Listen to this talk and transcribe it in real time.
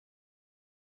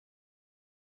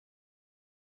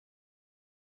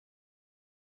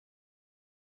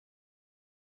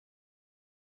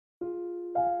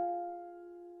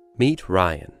Meet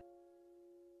Ryan.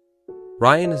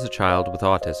 Ryan is a child with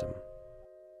autism.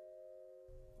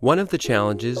 One of the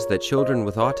challenges that children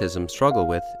with autism struggle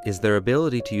with is their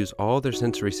ability to use all their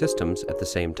sensory systems at the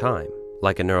same time,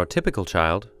 like a neurotypical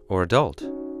child or adult.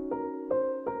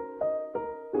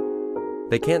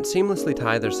 They can't seamlessly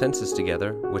tie their senses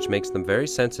together, which makes them very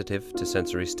sensitive to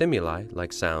sensory stimuli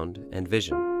like sound and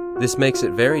vision. This makes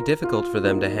it very difficult for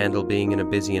them to handle being in a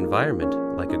busy environment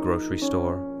like a grocery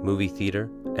store, movie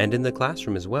theater, and in the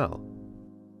classroom as well.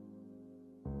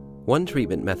 One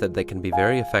treatment method that can be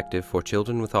very effective for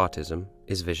children with autism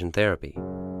is vision therapy.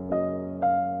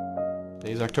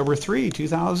 Today's October 3,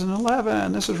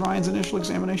 2011. This is Ryan's initial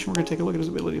examination. We're going to take a look at his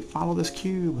ability to follow this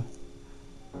cube.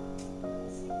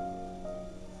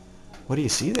 What do you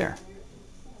see there?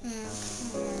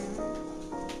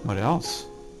 What else?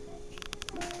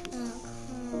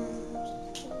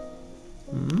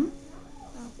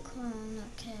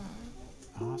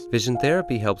 Vision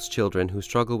therapy helps children who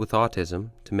struggle with autism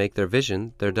to make their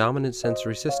vision their dominant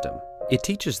sensory system. It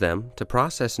teaches them to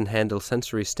process and handle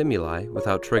sensory stimuli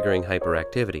without triggering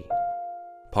hyperactivity.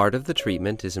 Part of the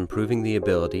treatment is improving the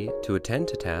ability to attend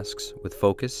to tasks with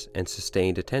focus and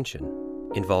sustained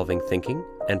attention, involving thinking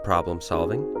and problem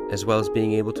solving, as well as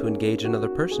being able to engage another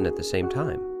person at the same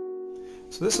time.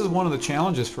 So this is one of the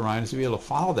challenges for Ryan, is to be able to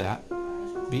follow that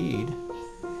bead.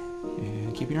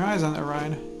 And keep your eyes on that,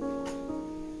 Ryan.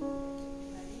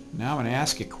 Now I'm going to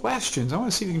ask you questions. I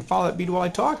want to see if you can follow that bead while I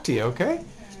talk to you, okay?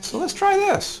 So let's try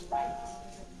this.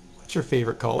 What's your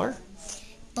favorite color?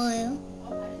 Blue.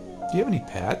 Do you have any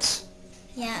pets?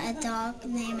 Yeah, a dog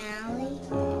named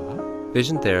Allie.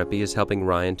 Vision therapy is helping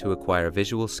Ryan to acquire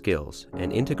visual skills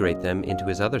and integrate them into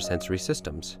his other sensory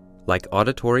systems, like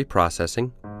auditory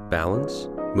processing, balance,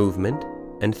 movement,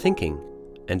 and thinking,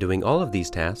 and doing all of these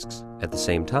tasks at the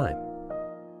same time.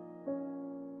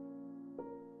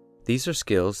 These are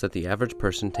skills that the average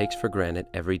person takes for granted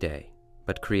every day,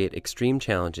 but create extreme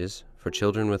challenges for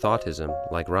children with autism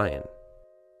like Ryan.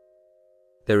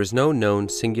 There is no known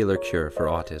singular cure for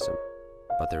autism,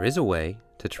 but there is a way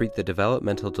to treat the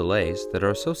developmental delays that are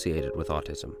associated with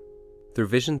autism. Through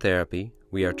vision therapy,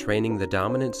 we are training the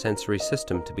dominant sensory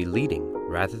system to be leading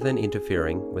rather than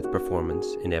interfering with performance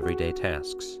in everyday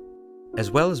tasks, as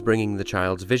well as bringing the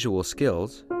child's visual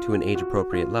skills to an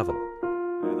age-appropriate level.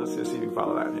 Let's just see if you can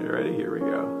follow that. You ready? Here we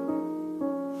go.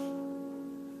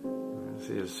 Let's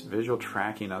see his visual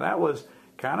tracking. Now that was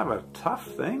kind of a tough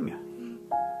thing.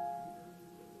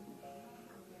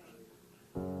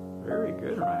 Very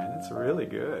good, Ryan. That's really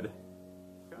good.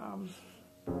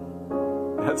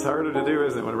 That's harder to do,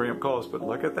 isn't it, when we bring up close? But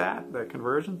look at that. That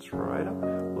conversion's right up.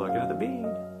 Looking at the bead.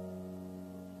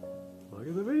 Look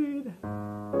at the bead.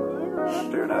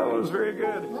 Up your nose. Very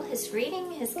good. Well, his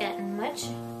reading has gotten much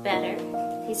better.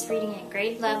 He's reading at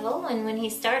grade level, and when he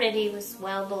started, he was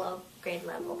well below grade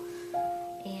level.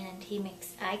 And he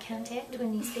makes eye contact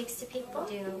when he speaks to people.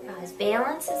 His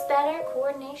balance is better,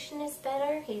 coordination is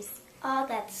better. He's all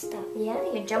that stuff. Yeah,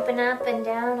 you're jumping up and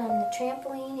down on the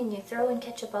trampoline, and you throw and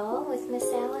catch a ball with Miss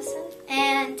Allison.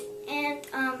 And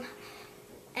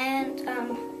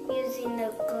using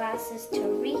the glasses to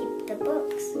read the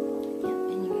books. Yep,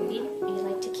 and you read. You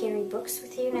like to carry books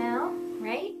with you now,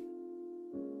 right?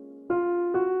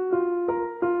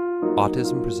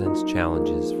 Autism presents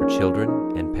challenges for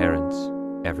children and parents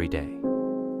every day.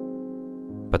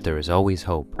 But there is always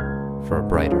hope for a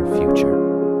brighter future.